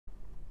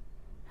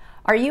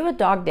Are you a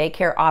dog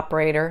daycare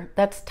operator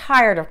that's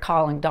tired of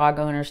calling dog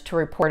owners to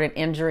report an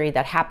injury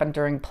that happened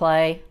during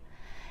play?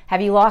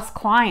 Have you lost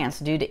clients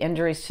due to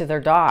injuries to their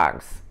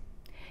dogs?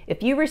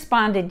 If you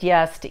responded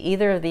yes to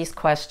either of these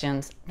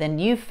questions, then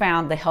you've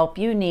found the help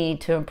you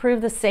need to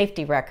improve the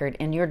safety record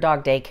in your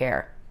dog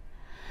daycare.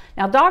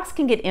 Now, dogs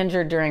can get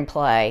injured during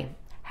play.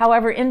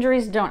 However,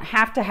 injuries don't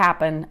have to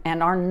happen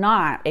and are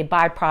not a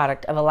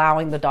byproduct of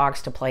allowing the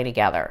dogs to play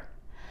together.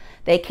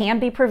 They can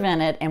be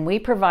prevented, and we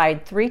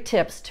provide 3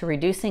 tips to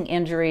reducing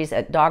injuries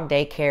at dog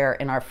daycare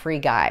in our free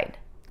guide.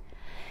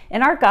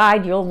 In our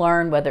guide, you'll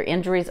learn whether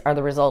injuries are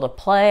the result of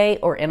play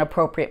or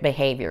inappropriate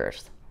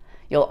behaviors.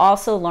 You'll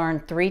also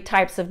learn 3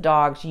 types of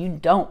dogs you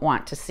don't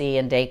want to see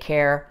in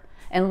daycare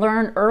and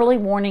learn early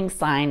warning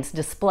signs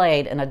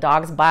displayed in a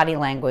dog's body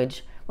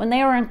language when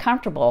they are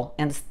uncomfortable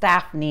and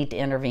staff need to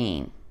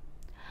intervene.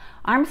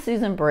 I'm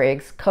Susan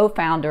Briggs,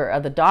 co-founder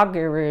of the Dog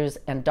Gurus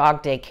and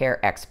Dog Daycare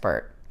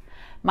Expert.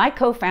 My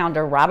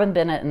co-founder Robin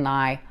Bennett and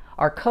I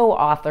are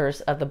co-authors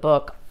of the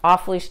book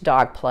Off-Leash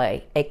Dog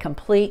Play, a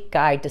complete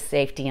guide to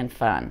safety and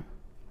fun.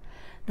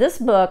 This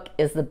book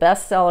is the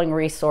best-selling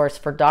resource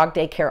for dog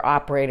daycare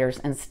operators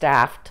and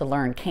staff to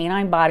learn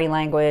canine body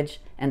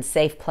language and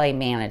safe play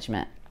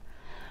management.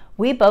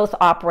 We both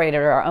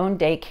operated our own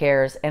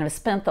daycares and have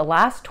spent the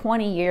last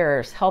 20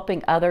 years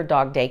helping other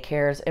dog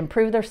daycares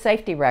improve their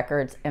safety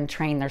records and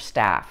train their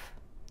staff.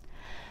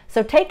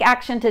 So take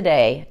action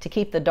today to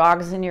keep the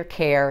dogs in your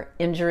care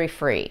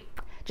injury-free.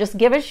 Just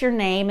give us your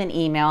name and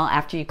email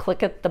after you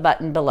click at the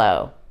button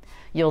below.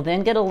 You'll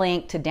then get a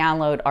link to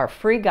download our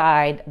free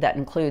guide that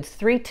includes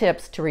 3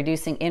 tips to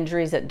reducing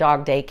injuries at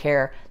dog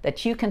daycare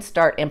that you can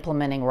start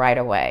implementing right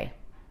away.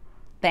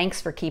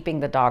 Thanks for keeping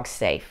the dogs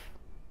safe.